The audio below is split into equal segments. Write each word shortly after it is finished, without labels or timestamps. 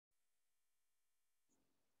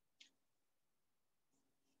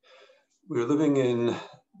We're living in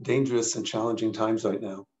dangerous and challenging times right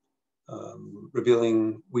now,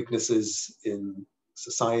 revealing weaknesses in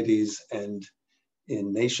societies and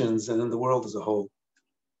in nations and in the world as a whole.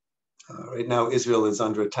 Right now, Israel is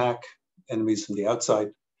under attack, enemies from the outside.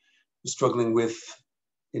 We're struggling with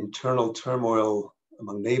internal turmoil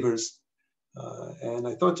among neighbors. And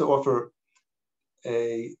I thought to offer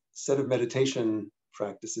a set of meditation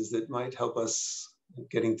practices that might help us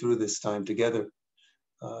getting through this time together.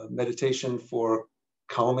 Meditation for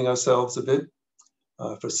calming ourselves a bit,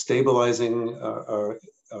 for stabilizing our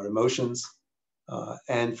emotions,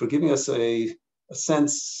 and for giving us a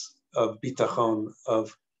sense of bitachon,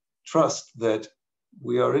 of trust that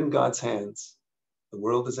we are in God's hands. The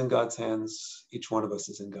world is in God's hands. Each one of us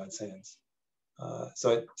is in God's hands.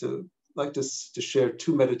 So I'd like to share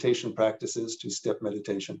two meditation practices, two-step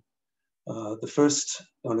meditation. The first,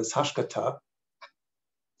 known as hashkata,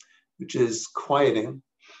 which is quieting.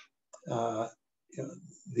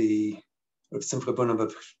 The Simcha Bunim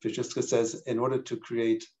of Vizhistka says, in order to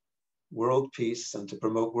create world peace and to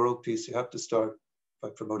promote world peace, you have to start by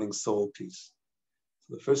promoting soul peace.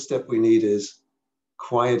 So the first step we need is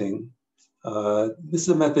quieting. This is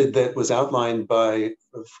a method that was outlined by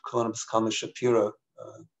Kolonus Kalma Shapira,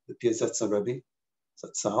 the Piazetza Rabbi,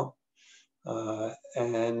 Zatzal,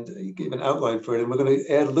 and he gave an outline for it. And we're going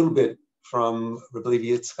to add a little bit from Rabbi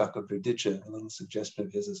Yitzchak of Berditche, a little suggestion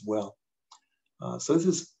of his as well. So this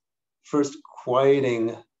is first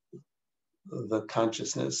quieting the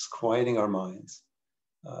consciousness, quieting our minds.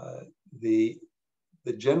 The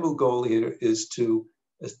general goal here is to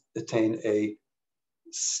attain a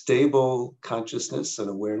stable consciousness and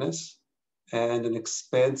awareness and an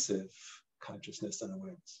expansive consciousness and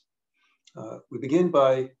awareness. We begin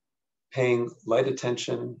by paying light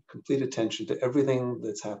attention, complete attention to everything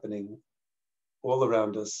that's happening all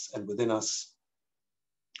around us and within us.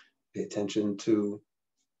 Pay attention to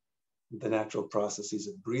the natural processes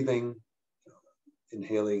of breathing,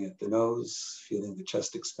 inhaling at the nose, feeling the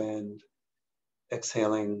chest expand,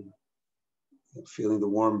 exhaling, feeling the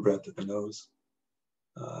warm breath at the nose.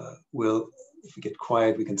 If we get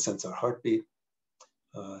quiet, we can sense our heartbeat,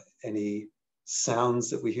 any sounds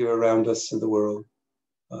that we hear around us in the world.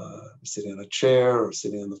 Sitting on a chair or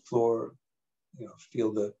sitting on the floor,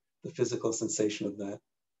 feel the physical sensation of that.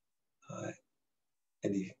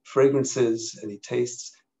 Any fragrances, any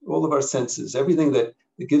tastes, all of our senses, everything that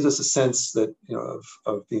it gives us a sense that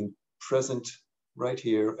of being present right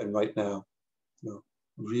here and right now,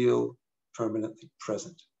 real, permanently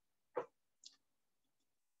present.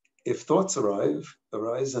 If thoughts arise,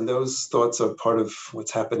 and those thoughts are part of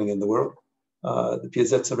what's happening in the world, the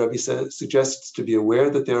Piazetza Rabbi suggests to be aware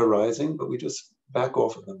that they're arising, but we just back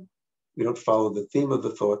off of them. We don't follow the theme of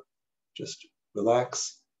the thought, just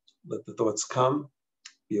relax, let the thoughts come,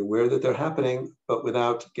 be aware that they're happening, but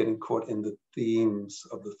without getting caught in the themes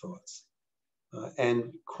of the thoughts.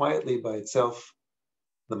 And quietly by itself,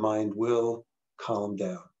 the mind will calm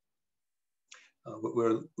down. What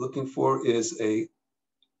we're looking for is a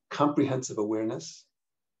comprehensive awareness,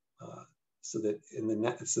 so that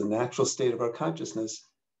it's the natural state of our consciousness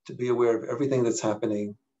to be aware of everything that's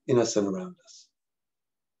happening in us and around us.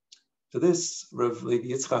 To this, Rabbi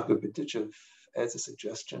Yitzchak of Berditche adds a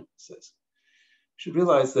suggestion. Says, we should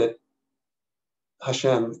realize that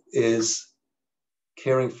Hashem is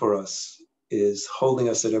caring for us, is holding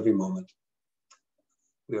us at every moment.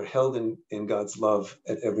 We are held in God's love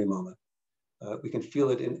at every moment. We can feel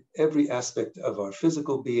it in every aspect of our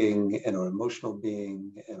physical being and our emotional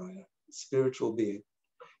being and our spiritual being.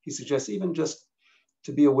 He suggests even just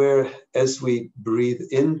to be aware as we breathe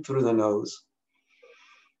in through the nose,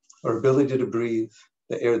 our ability to breathe,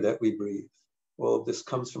 the air that we breathe. All of this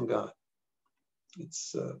comes from God.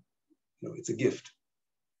 It's a gift.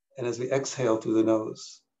 And as we exhale through the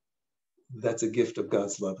nose, that's a gift of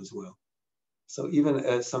God's love as well. So even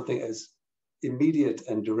as something as immediate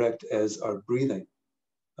and direct as our breathing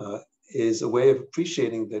is a way of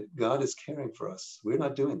appreciating that God is caring for us. We're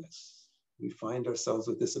not doing this. We find ourselves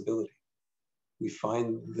with this ability. We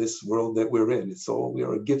find this world that we're in. We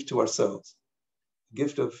are a gift to ourselves, a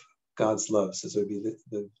gift of God's love, says Rabbi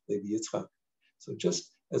Yitzchak. So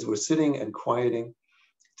just as we're sitting and quieting,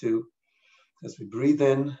 as we breathe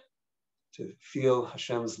in, to feel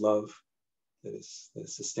Hashem's love that is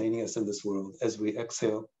sustaining us in this world, as we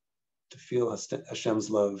exhale, to feel Hashem's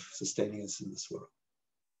love sustaining us in this world.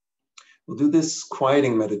 We'll do this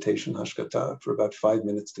quieting meditation, hashkata, for about 5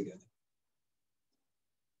 minutes together.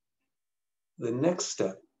 The next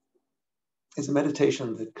step is a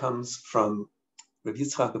meditation that comes from Rabbi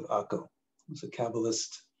Yitzchak of Akko, who's a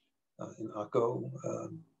Kabbalist in Akko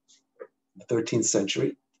in the 13th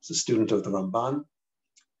century. He's a student of the Ramban.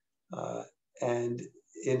 And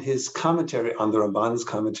in his commentary on the Ramban's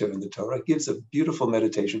commentary on the Torah, gives a beautiful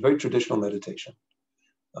meditation, very traditional meditation,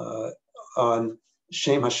 on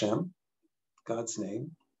Shem Hashem, God's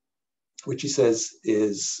name, which he says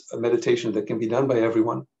is a meditation that can be done by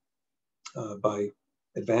everyone, by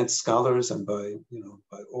advanced scholars and by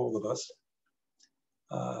all of us.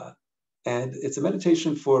 And it's a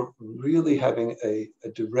meditation for really having a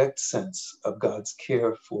direct sense of God's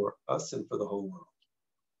care for us and for the whole world.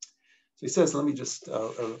 So he says, let me just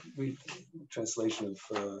read a translation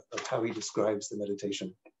of how he describes the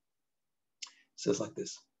meditation. He says like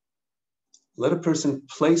this: let a person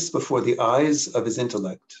place before the eyes of his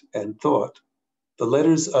intellect and thought the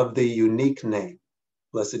letters of the unique name,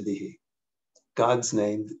 blessed be he, God's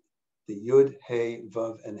name, the Yud, He,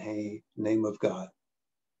 Vav, and He, name of God,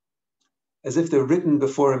 as if they're written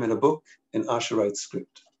before him in a book in Asherite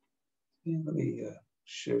script. Let me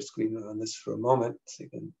share screen on this for a moment so you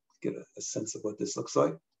can get a sense of what this looks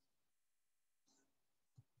like.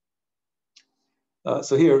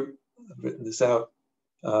 So here, I've written this out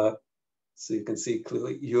so you can see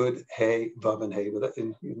clearly Yud, He, Vav, and He.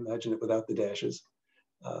 You imagine it without the dashes,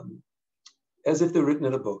 as if they're written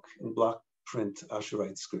in a book in block print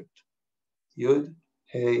Asherite script. Yud,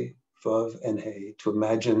 He, Vav, and He, to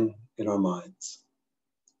imagine in our minds.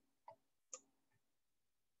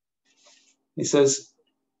 He says,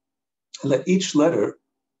 let each letter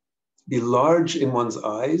be large in one's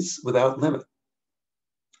eyes without limit.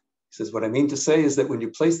 He says, what I mean to say is that when you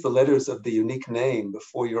place the letters of the unique name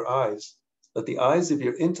before your eyes, let the eyes of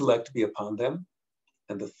your intellect be upon them,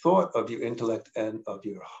 and the thought of your intellect and of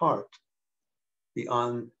your heart be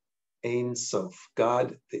on Ein Sof,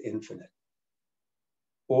 God the infinite.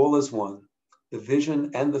 All is one, the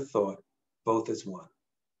vision and the thought, both as one.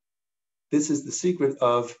 This is the secret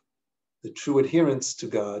of the true adherence to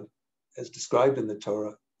God, as described in the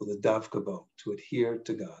Torah, the Davka Bo, to adhere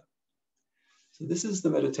to God. So this is the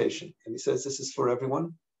meditation. And he says this is for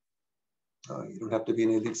everyone. You don't have to be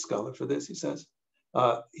an elite scholar for this, he says.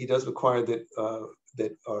 He does require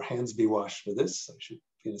that our hands be washed for this. I should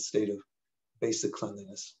be in a state of basic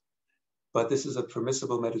cleanliness. But this is a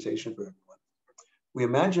permissible meditation for everyone. We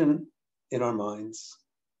imagine in our minds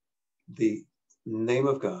the name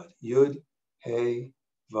of God, Yud, He,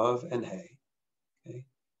 Vav, and He. Okay?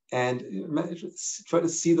 And try to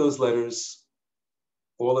see those letters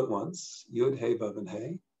all at once, Yud, He, Vav, and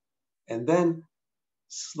He, and then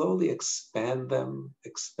slowly expand them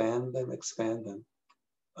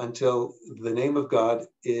until the name of God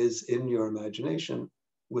is in your imagination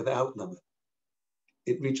without limit.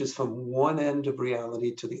 It reaches from one end of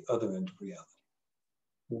reality to the other end of reality.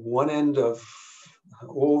 One end of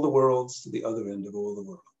all the worlds to the other end of all the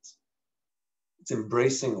worlds. It's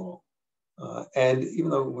embracing all. And even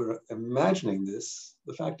though we're imagining this,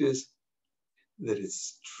 the fact is that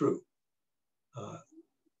it's true.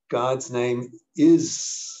 God's name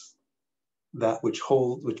is that which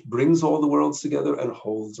brings all the worlds together and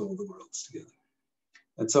holds all the worlds together.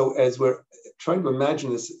 And so as we're trying to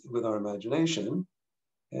imagine this with our imagination,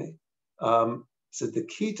 okay, so the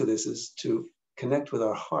key to this is to connect with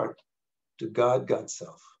our heart to God, God's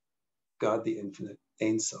self, God the infinite,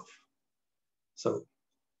 Ein Sof. So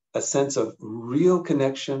a sense of real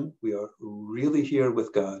connection, we are really here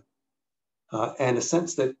with God, and a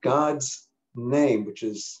sense that God's name, which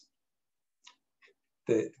is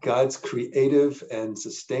that God's creative and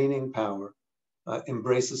sustaining power,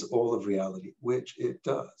 embraces all of reality, which it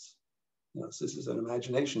does. So this is an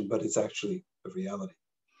imagination, but it's actually a reality.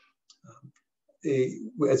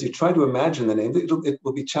 As you try to imagine the name, it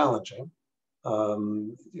will be challenging.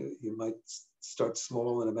 You might start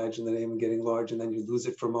small and imagine the name and getting large, and then you lose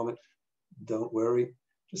it for a moment. Don't worry,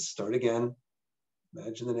 just start again.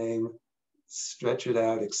 Imagine the name, stretch it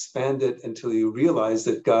out, expand it until you realize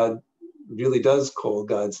that God really does call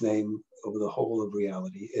God's name over the whole of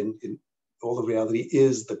reality, and all of reality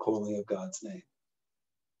is the calling of God's name.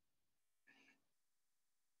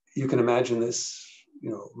 You can imagine this,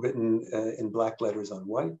 written in black letters on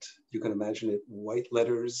white. You can imagine it white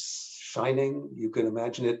letters shining. You can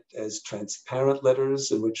imagine it as transparent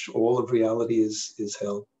letters in which all of reality is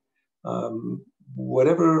held.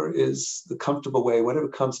 Whatever is the comfortable way, whatever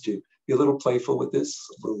comes to you, be a little playful with this,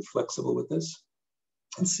 a little flexible with this,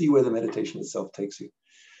 and see where the meditation itself takes you.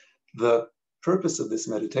 The purpose of this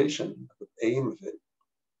meditation, the aim of it,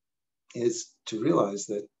 is to realize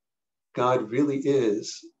that God really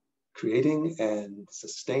is creating and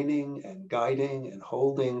sustaining and guiding and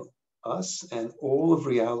holding us and all of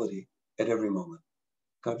reality at every moment.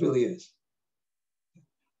 God really is.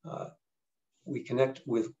 we connect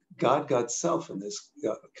with God's self in this,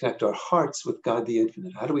 connect our hearts with God the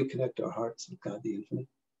infinite. How do we connect our hearts with God the infinite?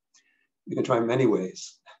 You can try many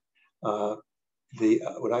ways.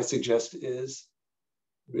 What I suggest is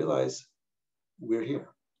realize we're here.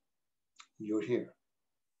 You're here.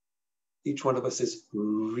 Each one of us is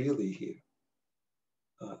really here.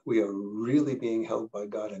 We are really being held by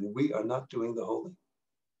God, and we are not doing the holy.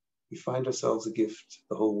 We find ourselves a gift.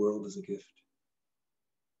 The whole world is a gift.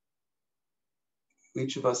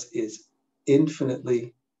 Each of us is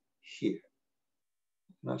infinitely here.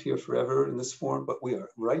 Not here forever in this form, but we are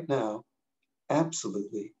right now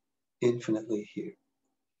absolutely infinitely here.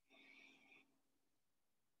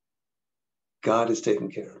 God is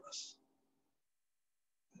taking care of us.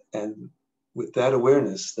 And with that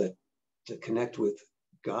awareness, that to connect with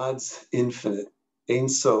God's infinite Ein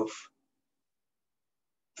Sof,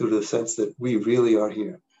 through the sense that we really are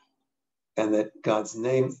here, and that God's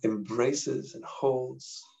name embraces and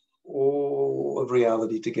holds all of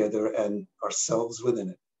reality together and ourselves within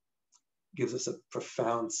it, gives us a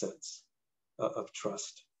profound sense of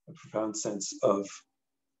trust, a profound sense of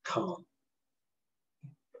calm.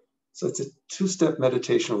 So it's a two-step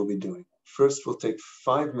meditation we'll be doing. First, we'll take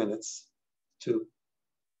 5 minutes to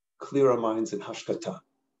clear our minds in hashkata,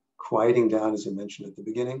 quieting down, as we mentioned at the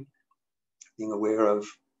beginning, being aware of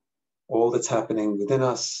all that's happening within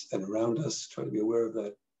us and around us. Try to be aware of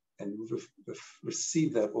that and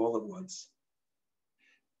receive that all at once.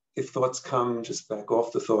 If thoughts come, just back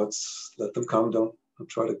off the thoughts, let them come, don't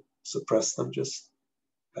try to suppress them, just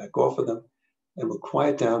back off of them, and we'll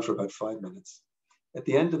quiet down for about 5 minutes. At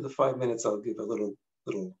the end of the 5 minutes, I'll give a little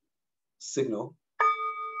signal,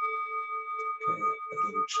 okay, a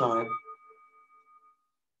little chime.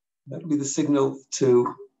 That'll be the signal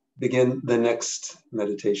to begin the next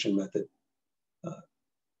meditation method,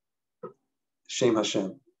 Shem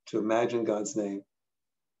Hashem, to imagine God's name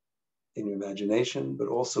in your imagination, but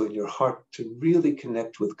also in your heart, to really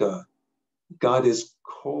connect with God. God is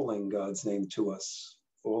calling God's name to us.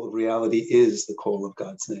 All of reality is the call of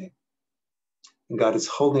God's name. And God is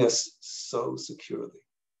holding us so securely.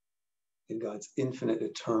 In God's infinite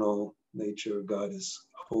eternal nature, God is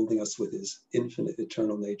holding us with his infinite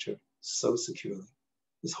eternal nature so securely.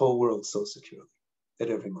 This whole world so securely at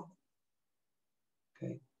every moment.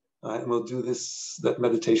 Okay, and we'll do that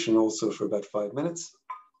meditation also for about 5 minutes,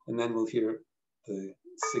 and then we'll hear the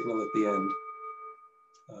signal at the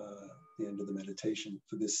end of the meditation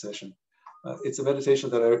for this session. It's a meditation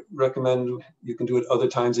that I recommend. You can do it other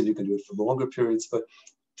times and you can do it for longer periods, but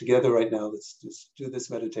together right now, let's just do this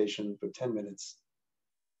meditation for 10 minutes.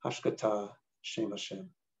 Hashkata, Shem Hashem,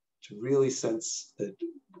 to really sense that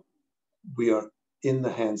we are in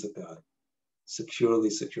the hands of God, securely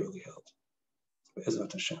held.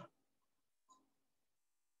 Be'ezrat Hashem.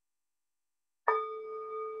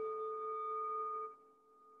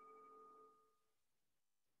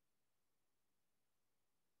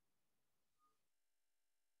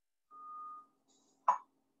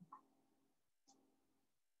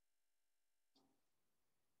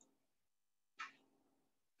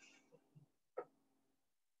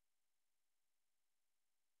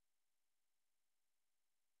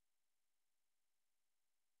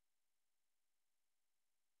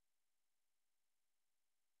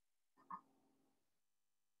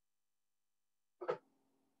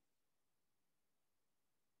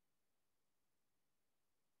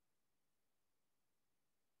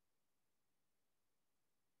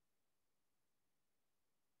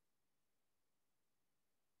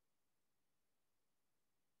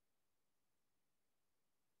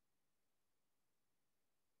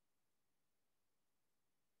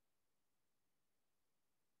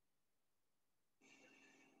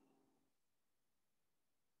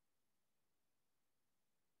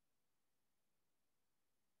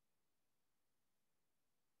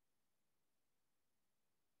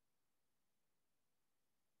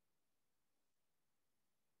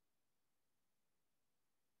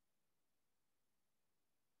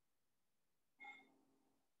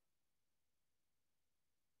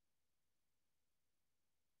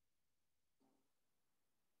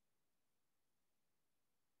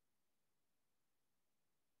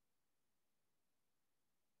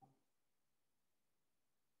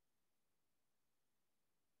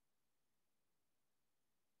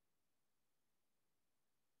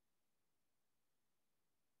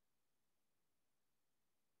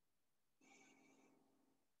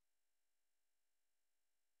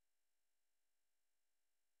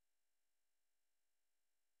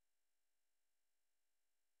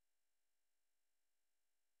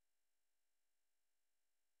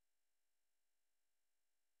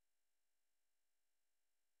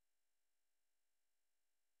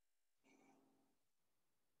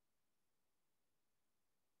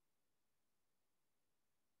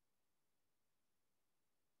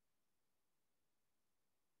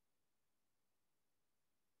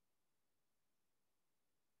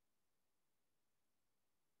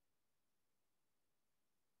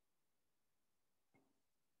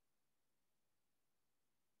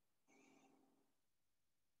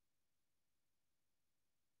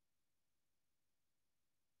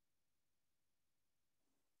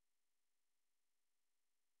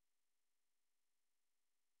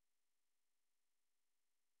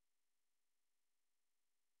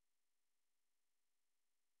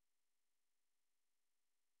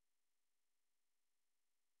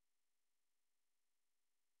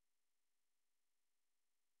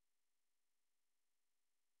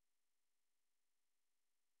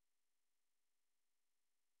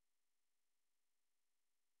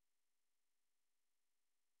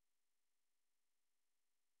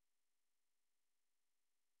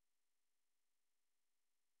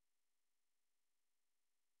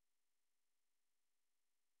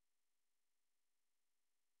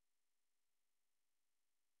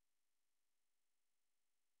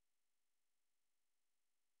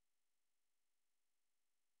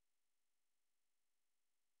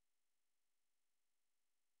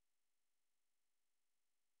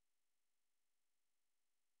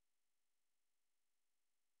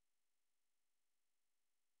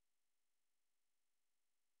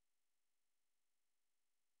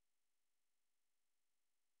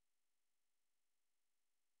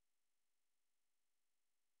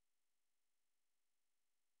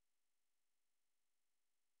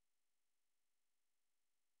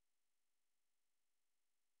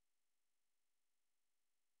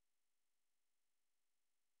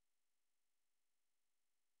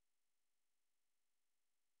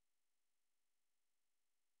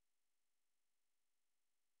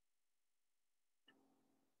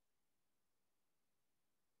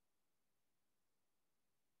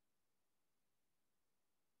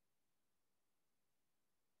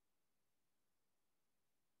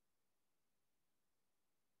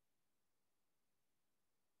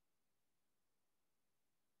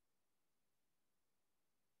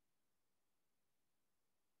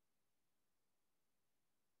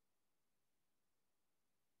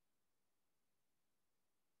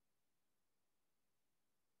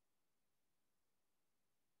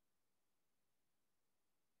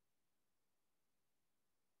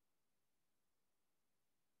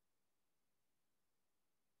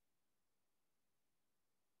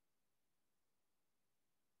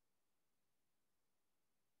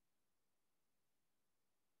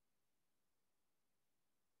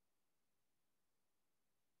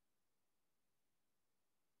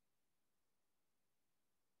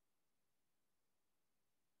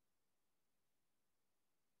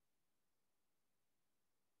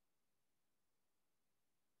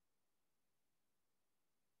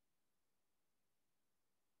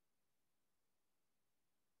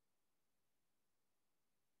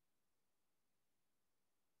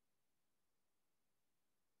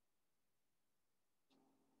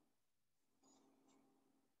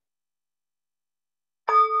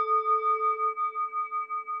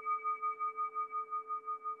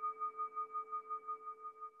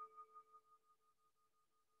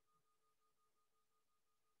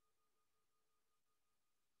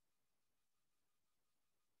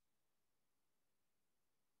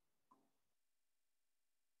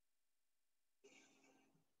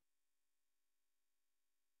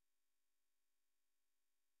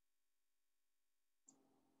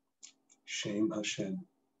 Shem Hashem.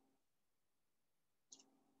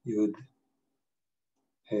 Yud,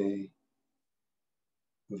 Hey,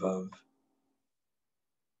 Vav,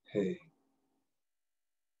 Hey.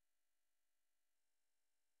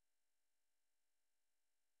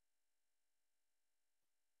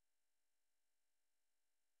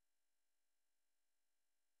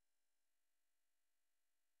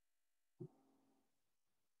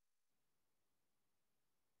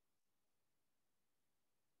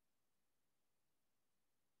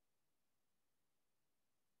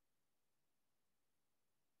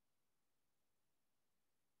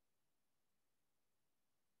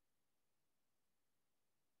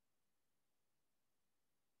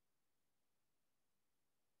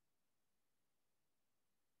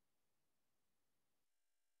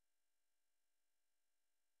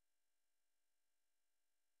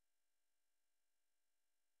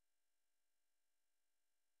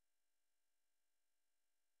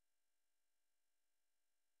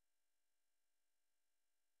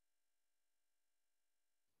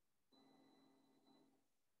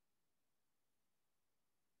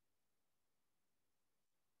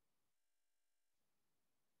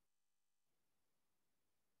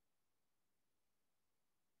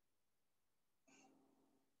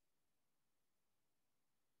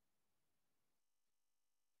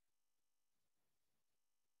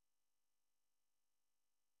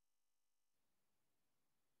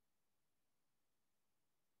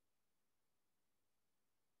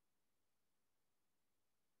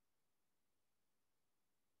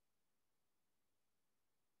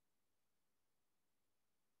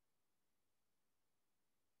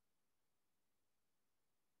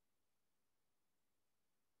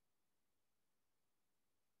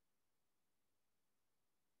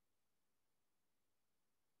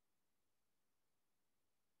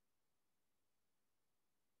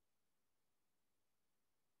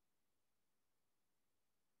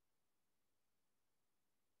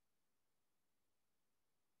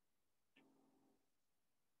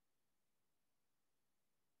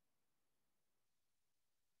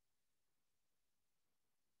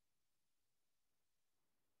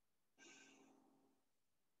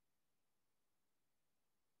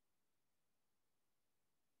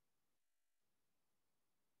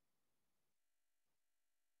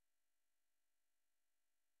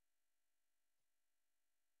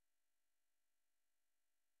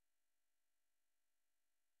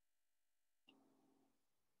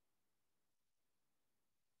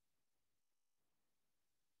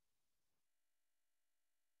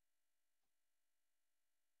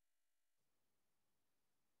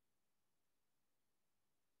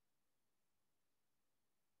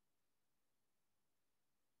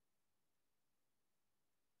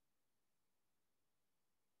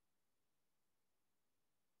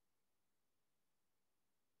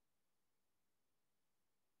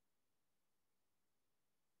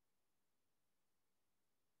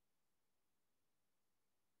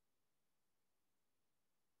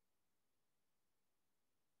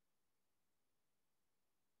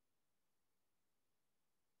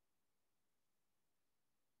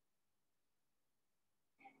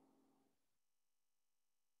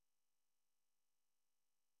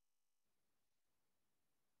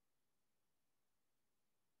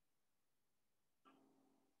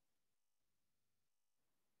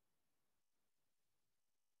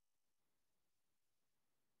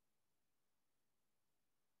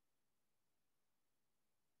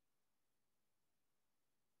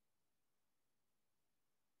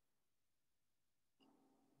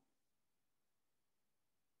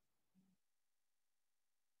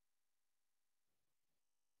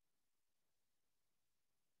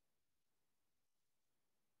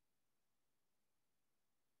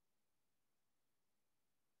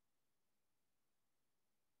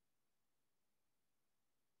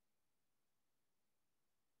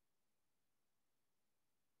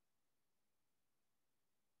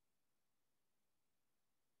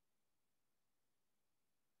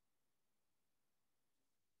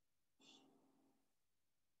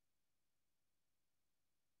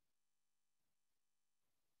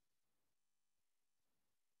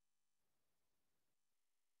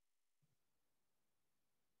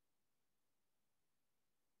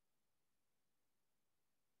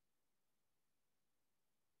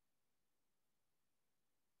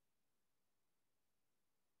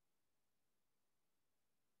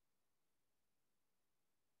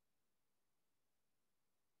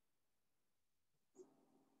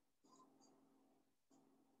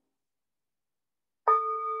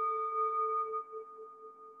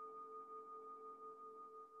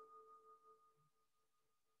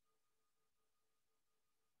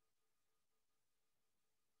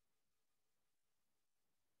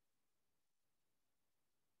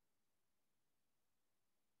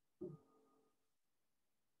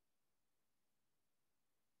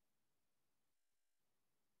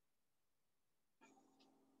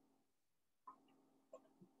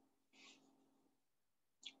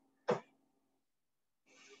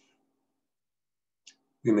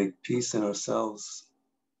 we make peace in ourselves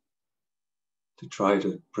to try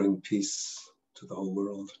to bring peace to the whole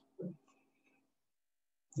world.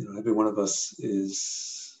 Every one of us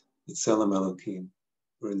is Tselem Elohim.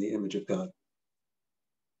 We're in the image of God.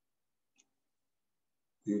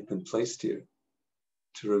 We've been placed here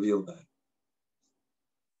to reveal that.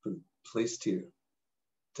 Been placed here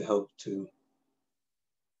to help to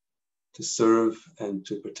serve and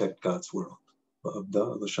to protect God's world.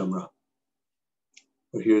 We're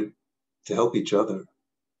here to help each other,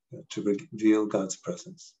 to reveal God's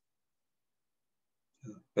presence.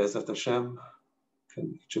 Be'ezrat Hashem,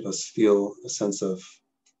 can each of us feel a sense of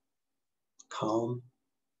calm,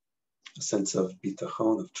 a sense of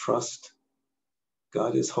bitachon, of trust.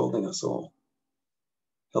 God is holding us all,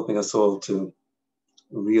 helping us all to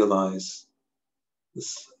realize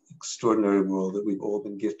this extraordinary world that we've all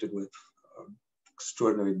been gifted with, our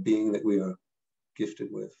extraordinary being that we are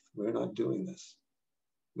gifted with. We're not doing this.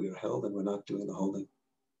 We are held and we're not doing the holding.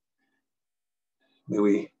 May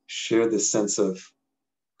we share this sense of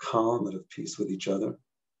calm and of peace with each other.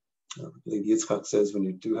 I believe Yitzchak says, when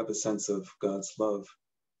you do have a sense of God's love,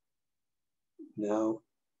 now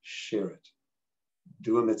share it.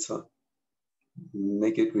 Do a mitzvah.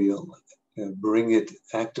 Make it real. Bring it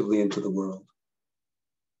actively into the world.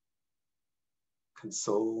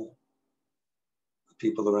 Console the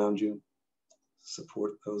people around you.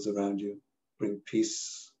 Support those around you. Bring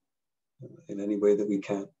peace in any way that we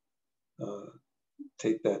can.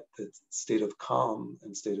 Take that state of calm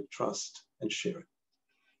and state of trust and share it.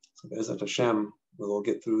 So Be'ezrat Hashem, we'll all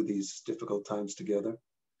get through these difficult times together.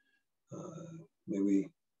 May we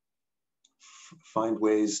find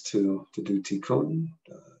ways to do tikkun,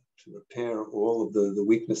 to repair all of the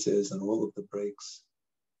weaknesses and all of the breaks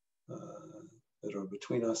that are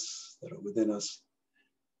between us, that are within us,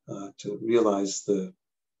 to realize the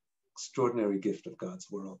extraordinary gift of God's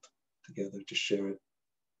world together, to share it,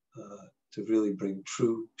 to really bring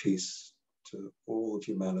true peace to all of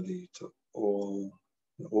humanity, to all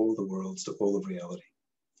the worlds, to all of reality.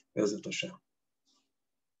 Be'ezrat Hashem.